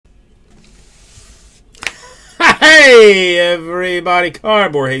Hey, everybody.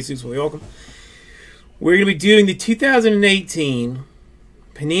 Cardboard Jesus, welcome. We're going to be doing the 2018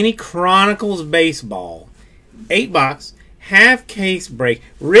 Panini Chronicles Baseball 8-box half case break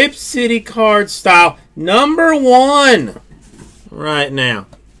Rip City card style #1 right now.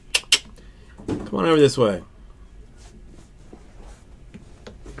 Come on over this way.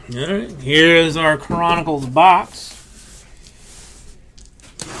 All right, here's our Chronicles box.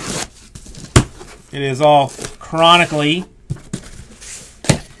 It is all chronically.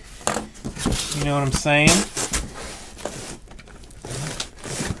 You know what I'm saying?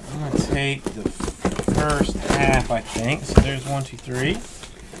 I'm going to take the first half, I think. So there's 1, 2, 3.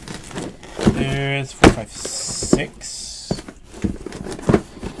 There's 4, 5, 6.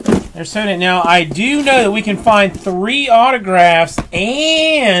 There's 7. Now, I do know that we can find 3 autographs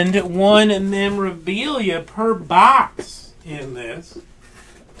and 1 memorabilia per box in this,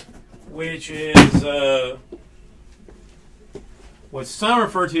 which is what some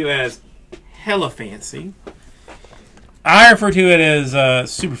refer to as hella fancy. I refer to it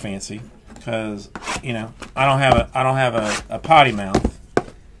as super fancy because, you know, I don't have a potty mouth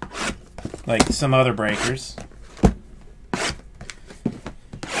like some other breakers.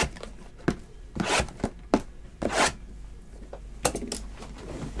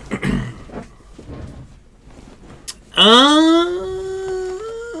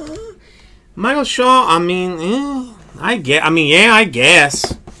 Michael Shaw, I mean, I guess.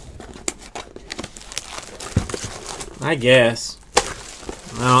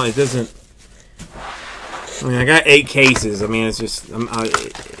 Well, it doesn't. I mean, I got 8 cases. I mean, it's just. The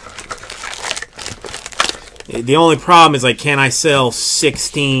only problem is, like, can I sell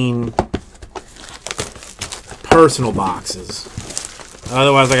 16 personal boxes?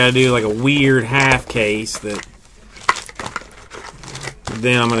 Otherwise, I gotta do like a weird half case that.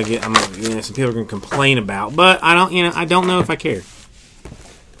 Then I'm gonna, some people are gonna complain about, but I don't know if I care.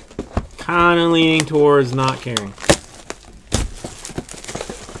 Kind of leaning towards not caring.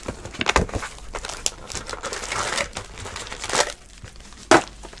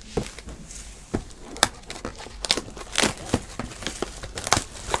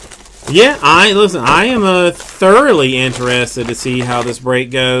 Yeah, I am thoroughly interested to see how this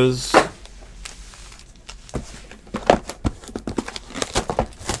break goes.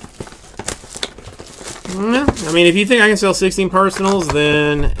 I mean, if you think I can sell 16 personals,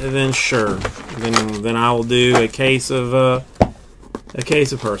 then sure. Then I will do a case of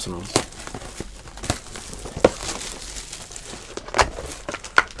personals.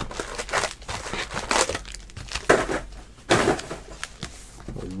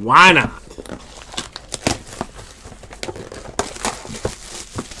 Why not?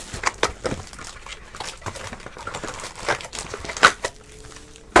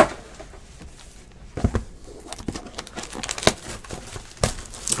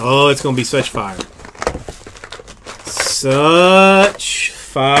 Oh, it's going to be such fire. Such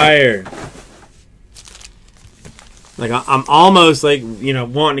fire. Like, I'm almost like,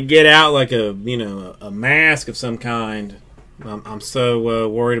 wanting to get out like a mask of some kind. I'm so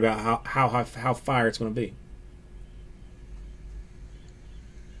worried about how fire it's going to be.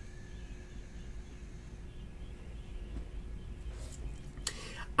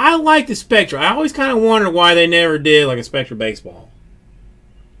 I like the Spectra. I always kind of wondered why they never did like a Spectra baseball.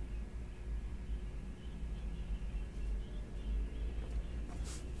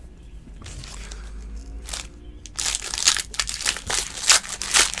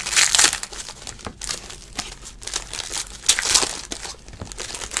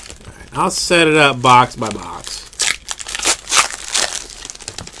 I'll set it up box by box.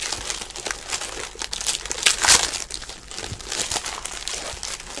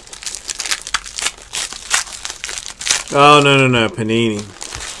 Oh, no. Panini.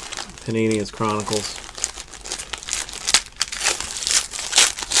 Panini is Chronicles.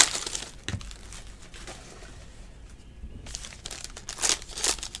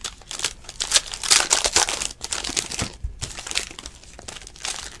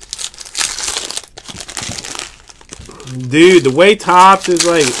 Dude, the way Topps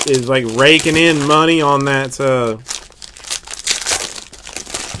is like raking in money on that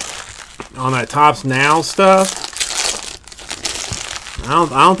Topps Now stuff. I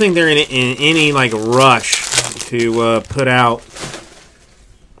don't think they're in any like rush to put out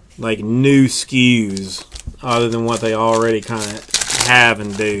like new SKUs other than what they already kind of have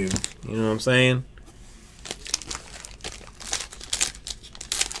and do. You know what I'm saying?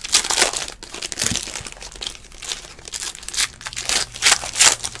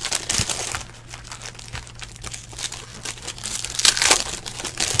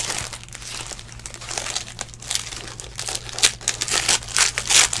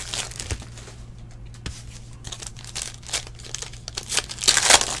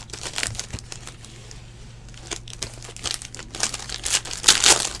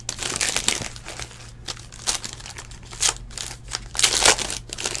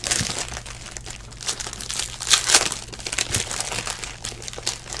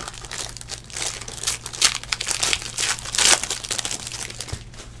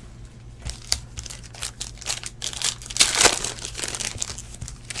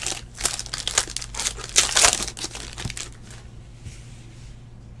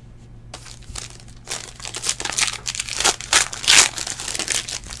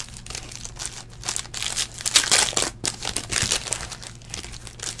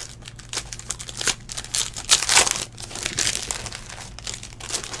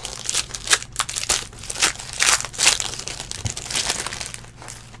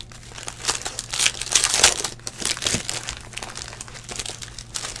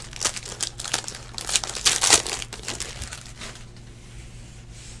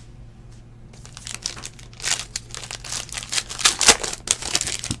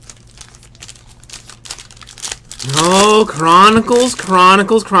 Oh, Chronicles.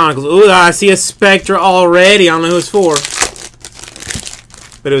 Ooh, I see a Spectra already. I don't know who it's for.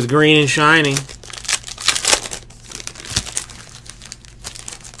 But it was green and shiny.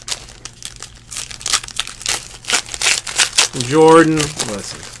 Jordan,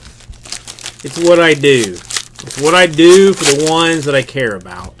 listen. It's what I do. It's what I do for the ones that I care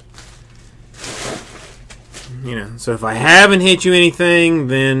about. You know, so if I haven't hit you anything,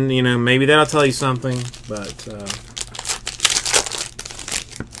 then, you know, maybe that'll tell you something. But,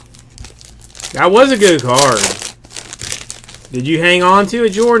 that was a good card. Did you hang on to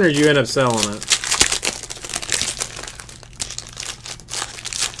it, Jordan, or did you end up selling it?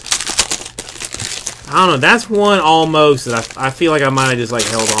 I don't know. That's one almost that I feel like I might have just like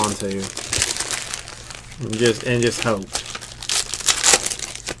held on to, and just hoped.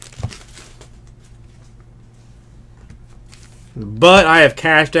 But I have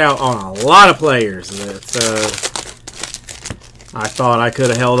cashed out on a lot of players that I thought I could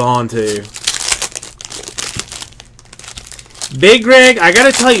have held on to. Big Greg, I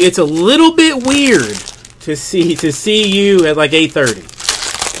gotta tell you, it's a little bit weird to see you at like 8:30.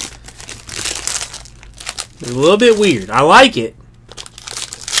 It's a little bit weird. I like it.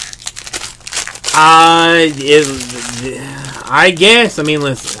 I guess. I mean,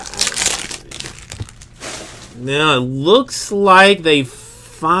 listen. No, it looks like they.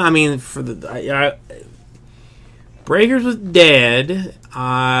 I mean, for the Breakers was dead.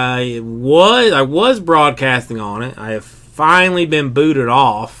 I was broadcasting on it. I have finally been booted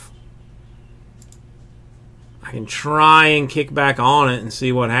off. I can try and kick back on it and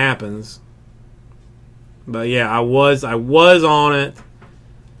see what happens. But yeah, I was on it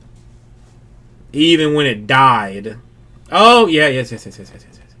even when it died. Oh yeah, yes.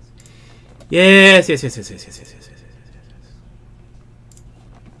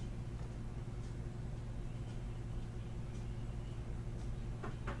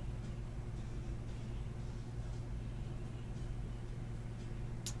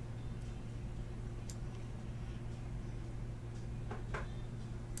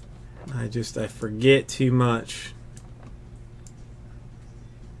 I forget too much.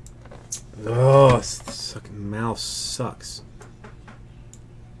 Oh, this fucking mouse sucks.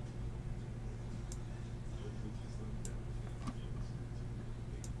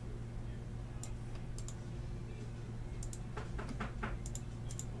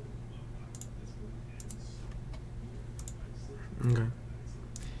 Okay.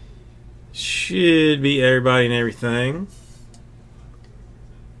 Should be everybody and everything.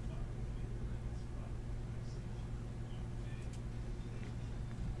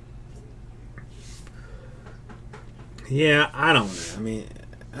 Yeah, I don't know. I mean,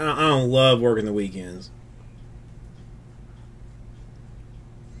 I don't love working the weekends.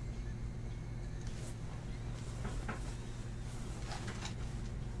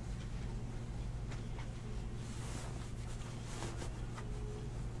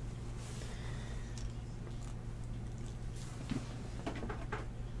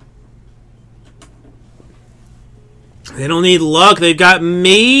 They don't need luck. They've got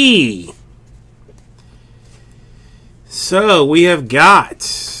me. So, we have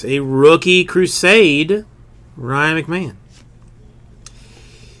got a rookie crusade, Ryan McMahon.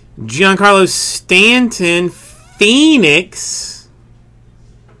 Giancarlo Stanton, Phoenix,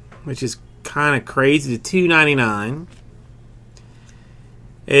 which is kind of crazy, to $2.99.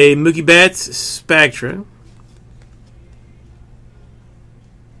 A Mookie Betts Spectra.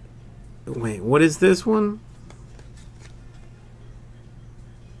 Wait, what is this one?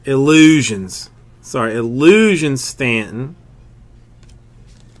 Illusions. Sorry, Illusion Stanton.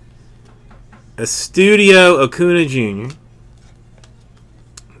 A Studio Acuna Jr.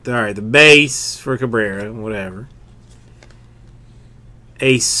 Alright, the base for Cabrera, whatever.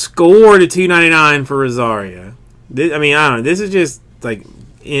 A Score to $2.99 for Rosario. I mean, I don't know. This is just like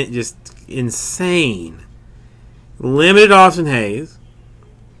just insane. Limited Austin Hayes.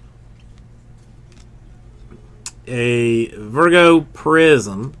 A Virgo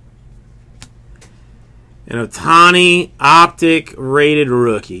Prism. An Ohtani Optic Rated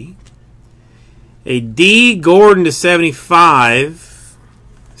Rookie. A D Gordon to 75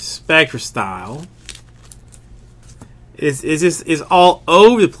 Spectra style. Is all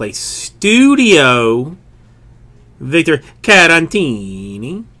over the place. Studio Victor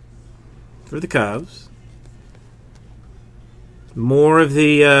Carantini for the Cubs. More of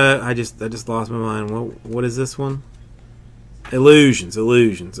the I just lost my mind. What is this one? Illusions.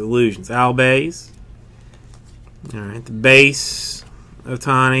 Albays. Alright, the base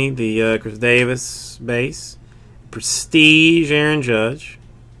Ohtani, the Chris Davis base. Prestige Aaron Judge.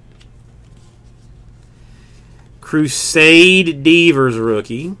 Crusade Devers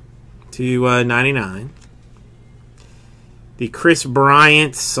rookie to 99. The Chris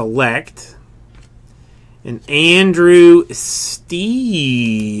Bryant Select. And Andrew Stevenson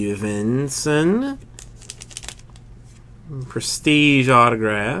Prestige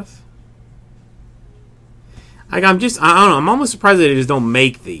autograph. Like I don't know. I'm almost surprised that they just don't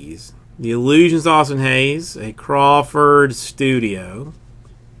make these. The Illusions Austin Hayes, a Crawford Studio.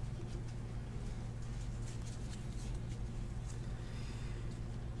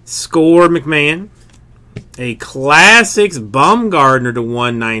 Score McMahon, a Classics Bumgardner to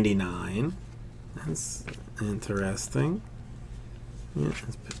 199. That's interesting. Yeah,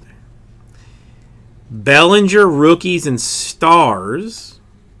 let's put there. Bellinger Rookies and Stars.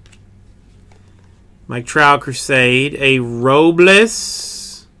 Mike Trout Crusade. A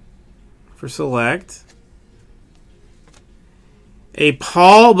Robles for Select. A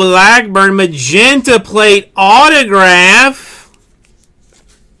Paul Blackburn Magenta Plate autograph.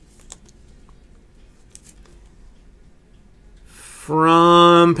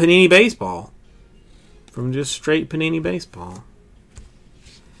 From Panini Baseball. From just straight Panini Baseball.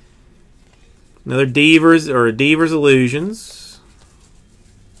 Another Devers or Devers Illusions.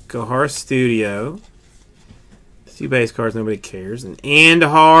 Gohar Studio. 2 base cards, nobody cares. And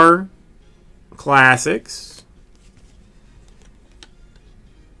Andahar Classics.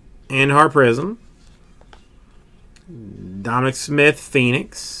 Andahar Prism. Dominic Smith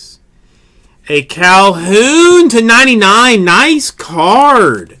Phoenix. A Calhoun to 99. Nice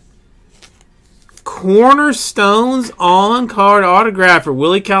card. Cornerstones on-card autograph for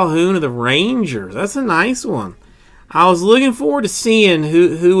Willie Calhoun of the Rangers. That's a nice one. I was looking forward to seeing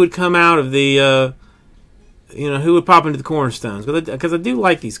who would come out of the, who would pop into the Cornerstones. Because I do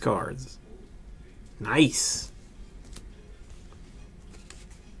like these cards. Nice.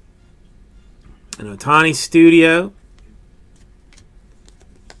 An Ohtani Studio.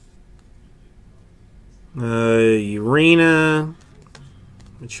 Urena.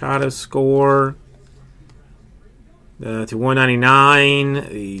 Machado Score. To 199,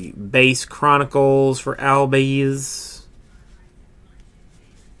 the base Chronicles for Albies.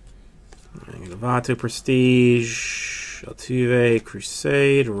 Vato Prestige, Altuve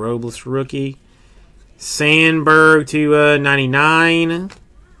Crusade, Robles rookie. Sandberg to 99.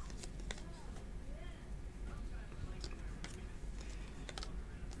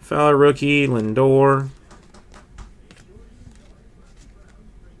 Fowler rookie, Lindor.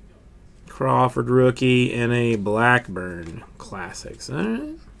 Crawford rookie and a Blackburn Classics. All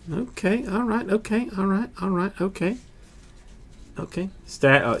right. Okay. All right. Okay. All right. All right. Okay. Okay.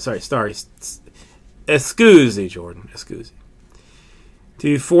 Sorry. Excuse, Jordan. Excuse.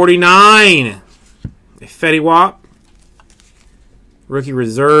 249. A Fetty Wap. Rookie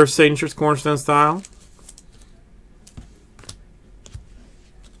Reserve Signatures Cornerstone style.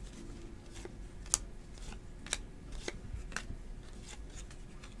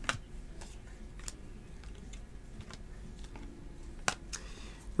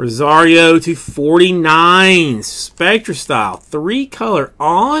 Rosario to 49. Spectra style. 3-color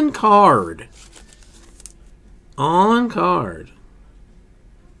on card. On card.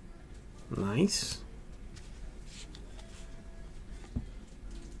 Nice.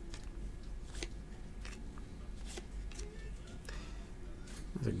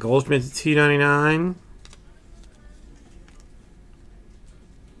 There's a Goldschmidt to 299.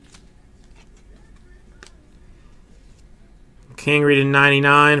 Kingery to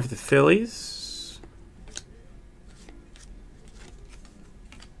 99 for the Phillies.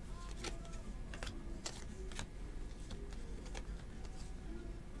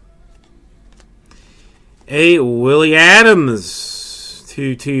 A Willie Adams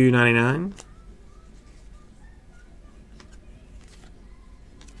to 299.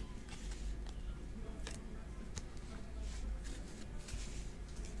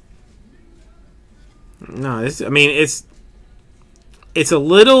 No, it's a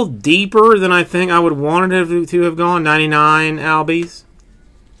little deeper than I think I would want it to have gone. 99 Albies.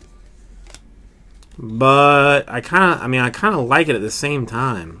 But I kind of like it at the same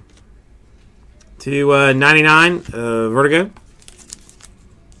time. To 99 Vertigo.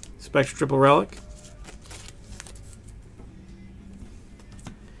 Spectra Triple Relic.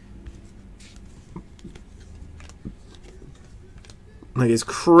 Like, it's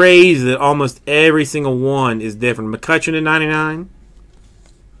crazy that almost every single one is different. McCutcheon to 99.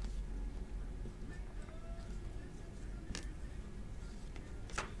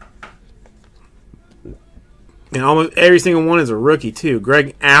 And almost every single one is a rookie, too.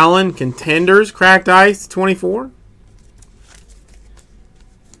 Greg Allen, Contenders, Cracked Ice, 24.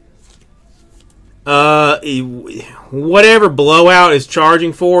 Whatever blowout is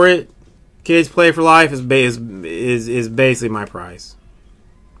charging for it, Kids Play for Life is basically my price.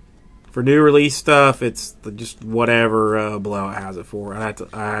 For new release stuff, it's just whatever blowout has it for. I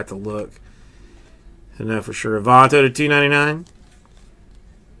have to look to know for sure. Vato to $2.99,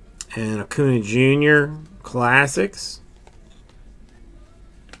 and Acuna Jr. Classics,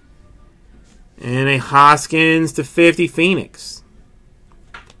 and a Hoskins to 50 Phoenix.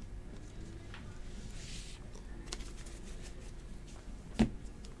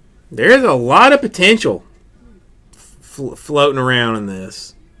 There's a lot of potential floating around in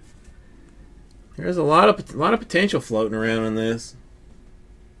this. There's a lot of potential floating around in this.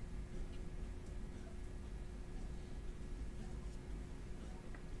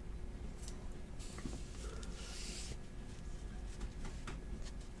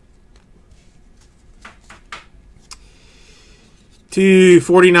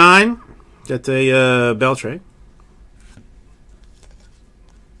 $2.49. Got a Beltray.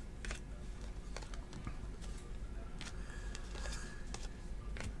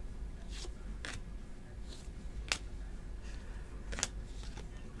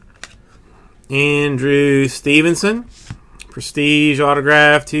 Andrew Stevenson, Prestige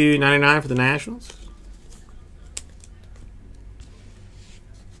autograph, $2.99 for the Nationals.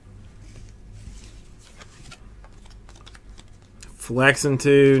 Flexen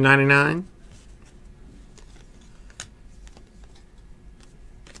to $2.99.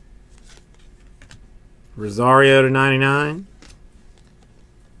 Rosario to $2.99.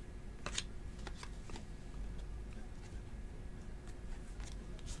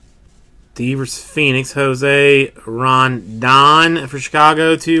 Devers Phoenix, Jose Rondon for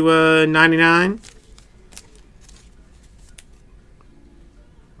Chicago to $2.99.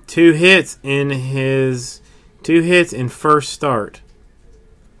 2 hits in first start.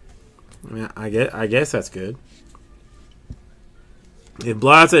 I guess that's good. If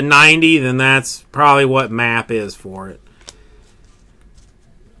blowout's at 90, then that's probably what map is for it.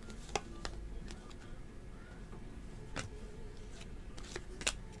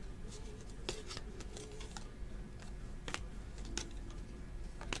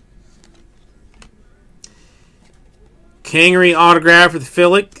 Kingery autograph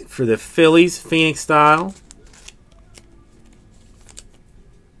for the Phillies, Phoenix style.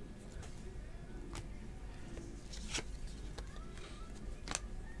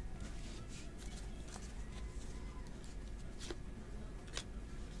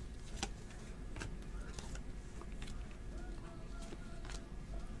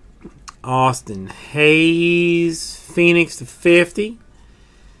 Austin Hayes, Phoenix to 50.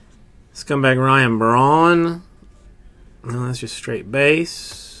 Scumbag Ryan Braun. No, that's just straight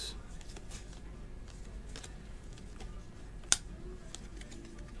base.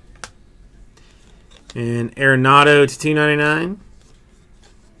 And Arenado to $2.99.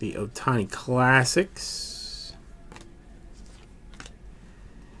 The Ohtani Classics.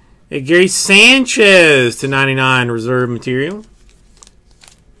 A Gary Sanchez to $2.99 reserve material.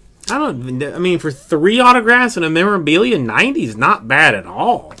 I mean, for 3 autographs and a memorabilia, 90 is not bad at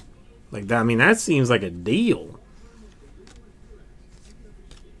all. Like that, I mean, that seems like a deal.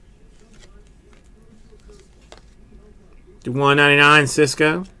 To $1.99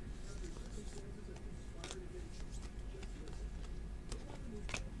 Cisco.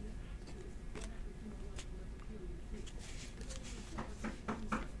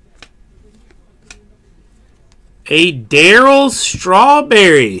 A Darryl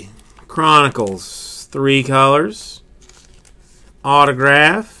Strawberry Chronicles, 3 colors.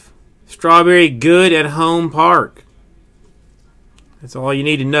 Autograph. Strawberry good at home park. That's all you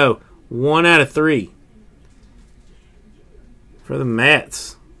need to know. 1 out of 3. For the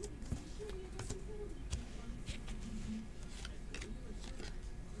Mets.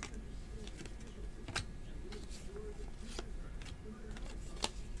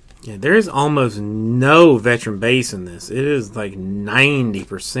 Yeah, there's almost no veteran base in this. It is like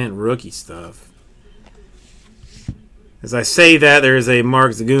 90% rookie stuff. As I say that, there is a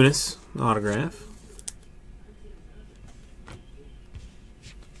Mark Zagunis autograph.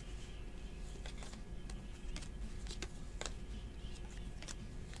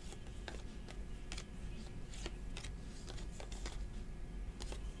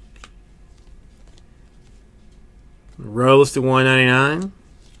 Rose to $1.99.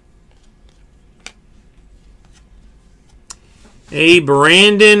 A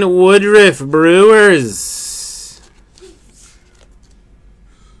Brandon Woodruff Brewers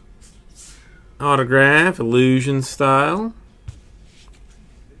autograph, illusion style.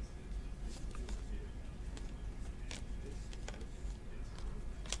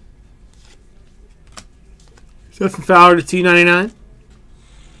 Justin Fowler to 299.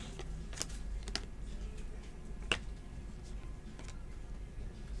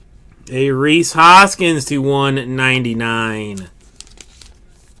 A Reese Hoskins to 199.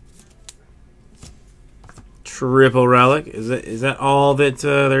 Triple relic. Is that all that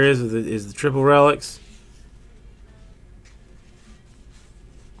there is? Is the triple relics?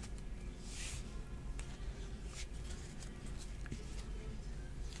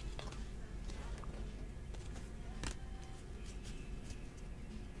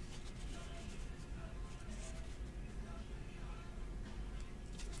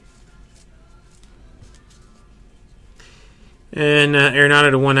 And Arenado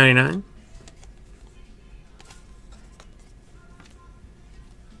to 199.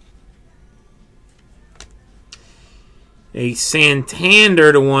 A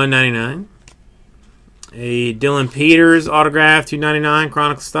Santander to 199. A Dylan Peters autograph 299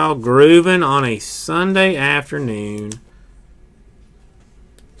 Chronicles style. Grooving on a Sunday afternoon.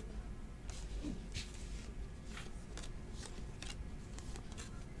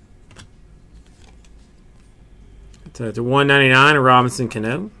 To 199, a Robinson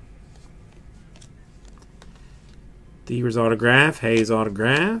Cano. Devers autograph, Hayes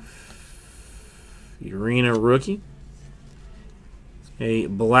autograph, Urena rookie, a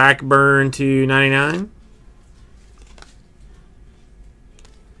Blackburn to 99,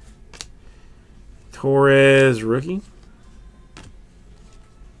 Torres rookie.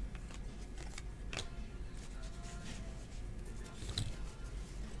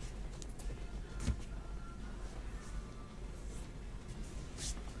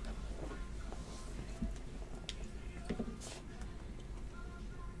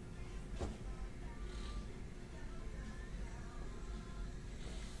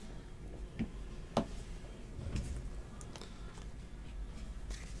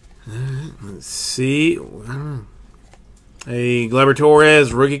 Let's see. I don't know. A Gleyber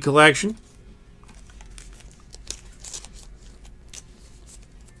Torres rookie collection.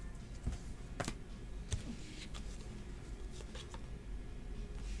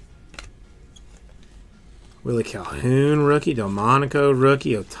 Willie Calhoun rookie. Delmonico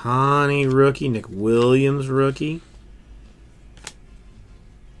rookie. Ohtani rookie. Nick Williams rookie.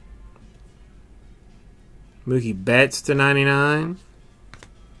 Mookie Betts to 99.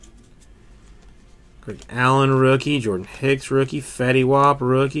 Greg Allen rookie, Jordan Hicks rookie, Fetty Wap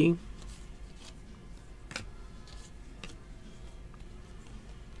rookie.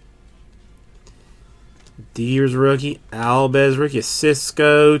 Deers rookie, Alves rookie,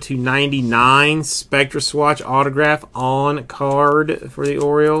 Cisco to 99, Spectra Swatch autograph on card for the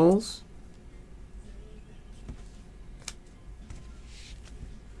Orioles.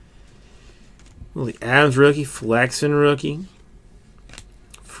 Willie Adams rookie, Flexen rookie.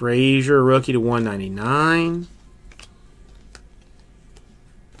 Frazier rookie to 199.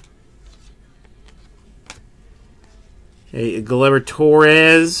 A Gleyber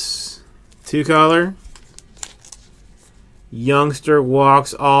Torres 2-color. Youngster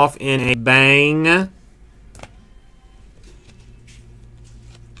walks off in a bang.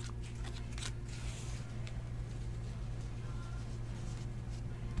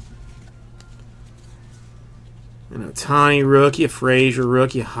 An Ohtani rookie, a Frazier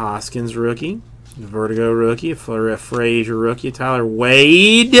rookie, a Hoskins rookie, a Vertigo rookie, a Frazier rookie, a Tyler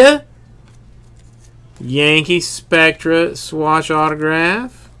Wade, Yankee Spectra swatch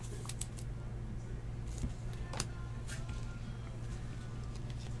autograph,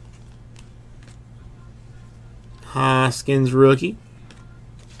 Hoskins rookie,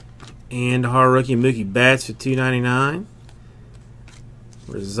 and our rookie Mookie Betts for $2.99,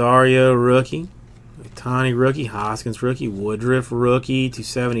 Rosario rookie. Ohtani rookie, Hoskins rookie, Woodruff rookie to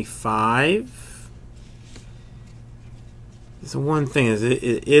 75. So one thing is,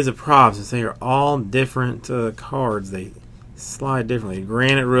 it is a problem since they are all different cards. They slide differently.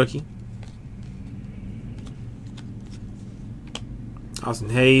 Granite rookie, Austin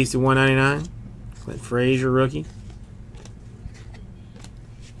Hayes to 199. Clint Frazier rookie.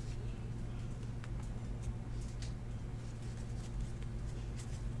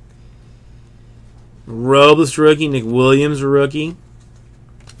 Robles rookie, Nick Williams rookie,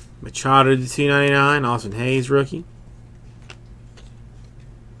 Machado to 299, Austin Hayes rookie.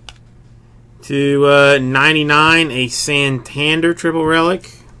 To 99, a Santander triple relic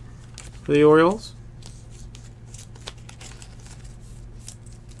for the Orioles.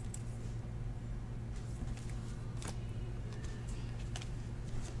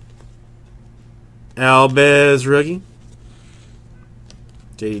 Alves rookie.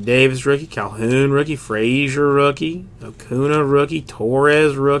 J.D. Davis rookie, Calhoun rookie, Frazier rookie, Acuna rookie,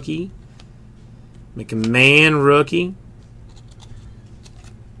 Torres rookie, McMahon rookie.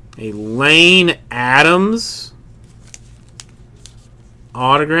 A Lane Adams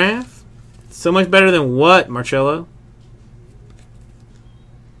autograph. So much better than what, Marcello?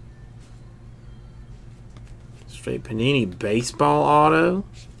 Straight Panini Baseball auto.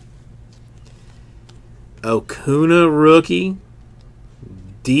 Okuna rookie.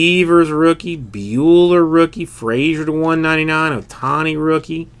 Devers rookie. Bueller rookie. Frazier to 199. Ohtani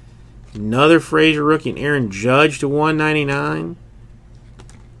rookie. Another Frazier rookie. And Aaron Judge to 199.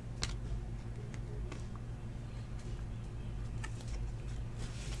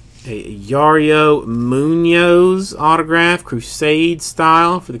 A Yario Munoz autograph. Crusade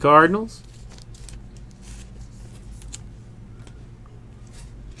style for the Cardinals.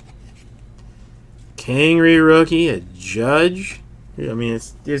 Kingery rookie, a Judge. I mean,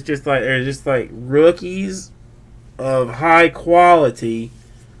 it's just like they're just like rookies of high quality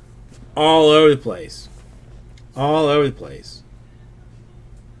all over the place, all over the place.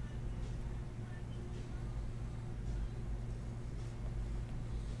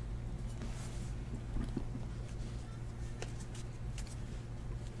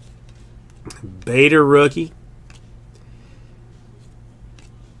 Bader rookie.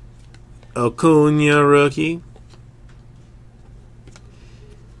 Acuna rookie.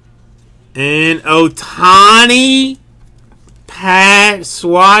 And Ohtani Pat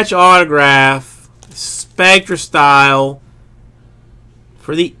swatch autograph. Spectra style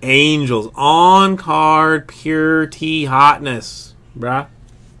for the Angels. On card pure T hotness. Bruh.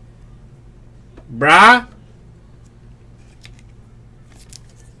 Bruh.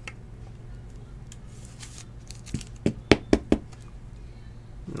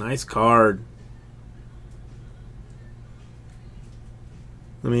 Nice card.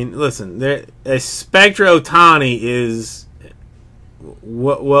 I mean, listen, a Spectra Ohtani is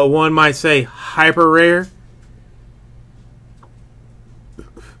what one might say hyper rare.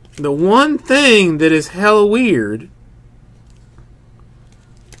 The one thing that is hella weird,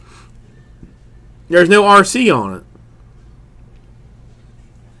 there's no RC on it.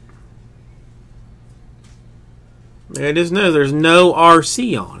 I just know there's no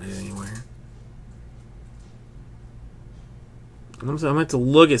RC on it anywhere. I'm going to have to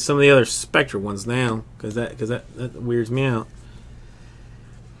look at some of the other Spectra ones now because that weirds me out.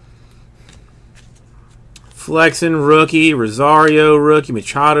 Flexen rookie, Rosario rookie,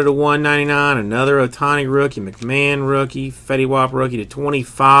 Machado to 199, another Ohtani rookie, McMahon rookie, Fetty Wap rookie to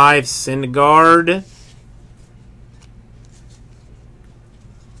 25, Syndergaard.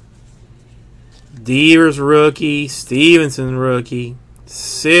 Devers rookie, Stevenson rookie,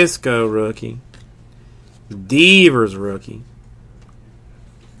 Cisco rookie, Devers rookie,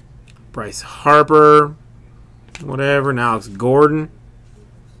 Bryce Harper, whatever, and Alex Gordon,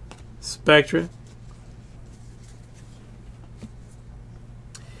 Spectra.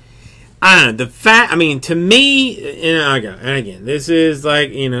 I don't know, I mean, to me, you know, and again, this is like,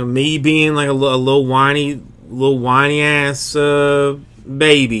 you know, me being like a little whiny ass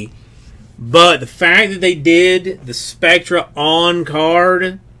baby. But the fact that they did the Spectra on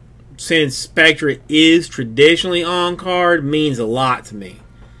card, since Spectra is traditionally on card, means a lot to me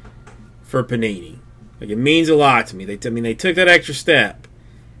for Panini. Like, it means a lot to me. They took that extra step,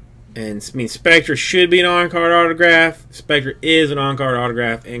 and I mean, Spectra should be an on card autograph. Spectra is an on card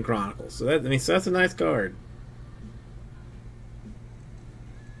autograph in Chronicles, so so that's a nice card.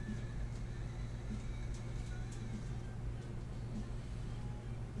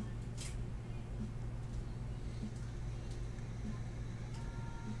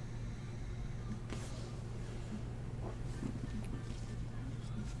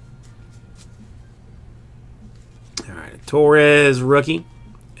 Torres rookie,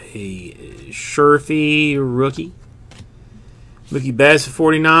 a Sherfy rookie, Mookie Betts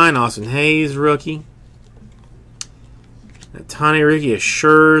 49, Austin Hayes rookie, a Ohtani rookie, a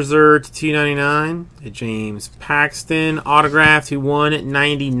Scherzer to 299, a James Paxton autograph to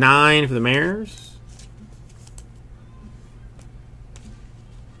 199 for the Mariners.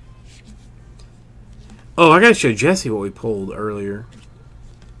 Oh, I gotta show Jesse what we pulled earlier.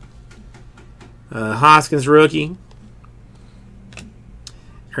 Hoskins rookie.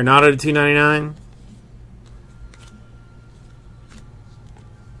 Hernado to 299.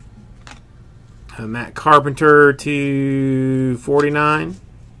 Matt Carpenter to 49.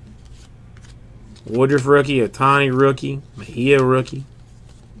 Woodruff rookie, Ohtani rookie, Mejia rookie.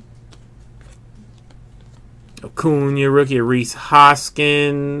 Acuna rookie, Reese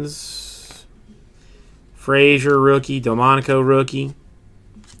Hoskins. Frazier rookie, Delmonico rookie.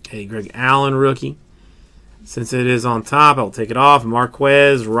 A Greg Allen rookie. Since it is on top, I'll take it off.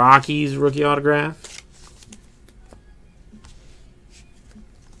 Marquez, Rockies, rookie autograph.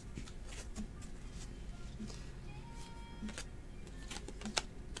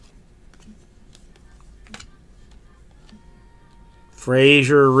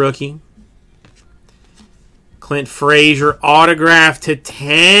 Frazier, rookie. Clint Frazier, autograph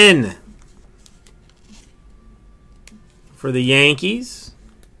 /10 for the Yankees.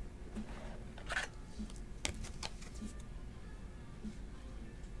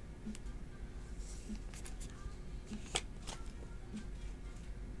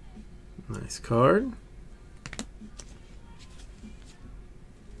 Nice card.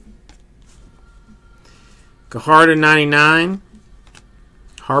 Cajardo 99.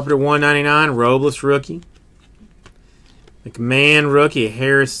 Harper 199. Robles rookie. McMahon rookie.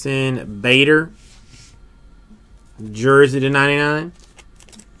 Harrison Bader. Jersey /99.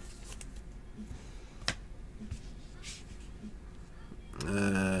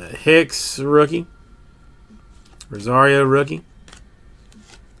 Hicks rookie. Rosario rookie.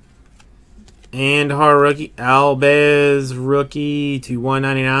 Andhar rookie. Alves rookie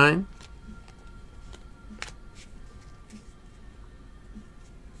 /199.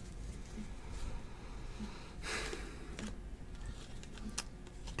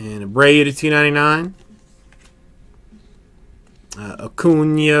 And Abreu /299.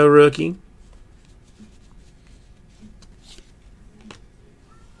 Acuna rookie.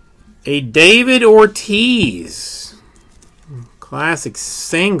 A David Ortiz. Classic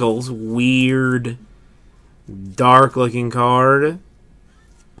singles. Weird, dark looking card.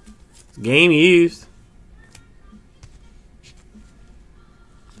 Game used.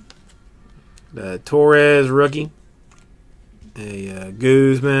 Torres rookie. A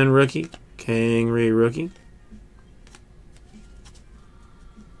Guzman rookie. Kangri rookie.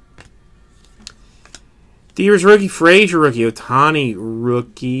 Devers rookie. Frazier rookie. Ohtani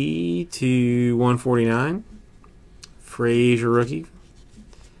rookie /149. Frazier rookie.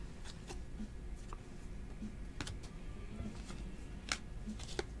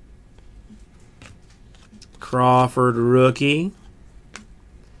 Crawford rookie.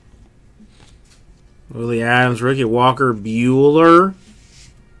 Willie Adams rookie. Walker Buehler.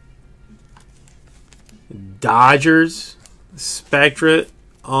 Dodgers. Spectra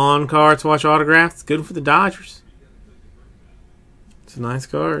on card to watch autograph. It's good for the Dodgers. It's a nice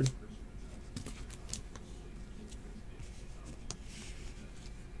card.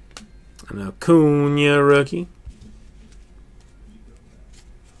 An Acuna rookie.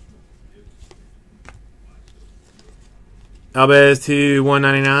 Alves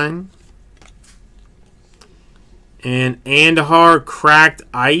 /199. And Andahar cracked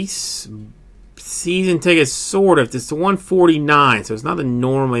ice. Season ticket, sort of. It's /149, so it's not the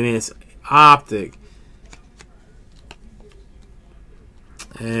normal. I mean, it's optic.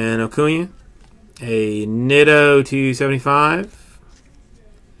 And Acuna. A Nitto /275.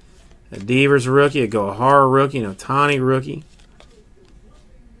 A Devers rookie. A Gohara rookie. An Ohtani rookie.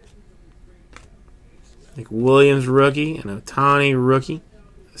 Nick Williams rookie. An Ohtani rookie.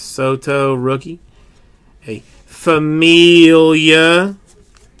 A Soto rookie. A Familia.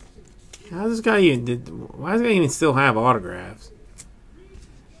 How's this guy even? Why does this guy even still have autographs?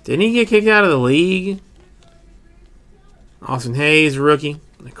 Didn't he get kicked out of the league? Austin Hayes rookie.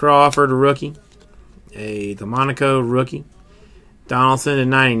 A Crawford rookie. A Delmonico rookie.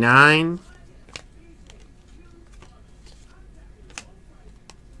 Donaldson /99.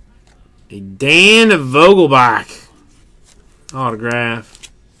 A Dan Vogelbach autograph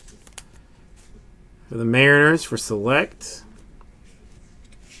for the Mariners for select.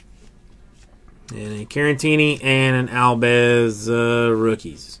 And a Carantini and an Alves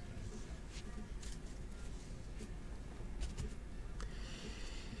rookies.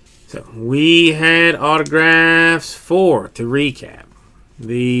 So we had autographs for, to recap,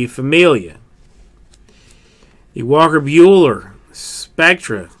 the Familia, the Walker Buehler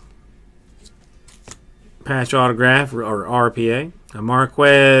Spectra patch autograph or RPA, a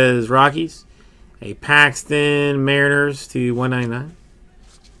Marquez Rockies, a Paxton Mariners /199.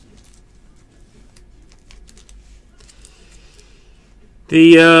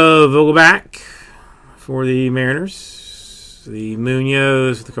 The Vogelbach for the Mariners. The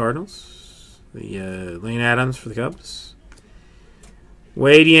Munoz for the Cardinals. The Lane Adams for the Cubs.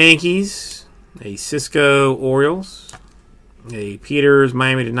 Wade Yankees. A Cisco Orioles. A Peters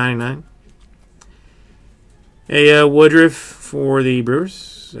Miami /99. A Woodruff for the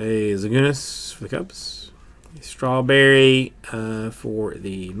Brewers. A Zagunis for the Cubs. A Strawberry for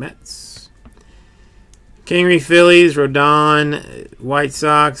the Mets. Kingery, Phillies. Rodon, White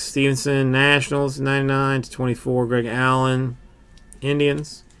Sox. Stevenson, Nationals, 99/24. Greg Allen,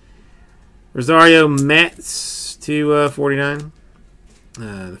 Indians. Rosario, Mets, 2/49.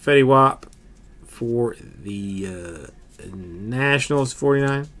 The Fetty Wap for the Nationals,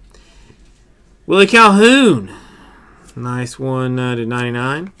 49. Willie Calhoun, nice one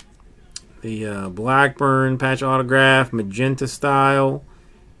 /99. The Blackburn patch autograph, magenta style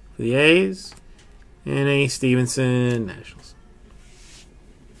for the A's. And a Stevenson, Nationals.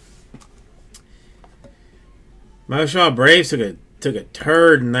 Moshaw Braves took a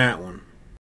turd in that one.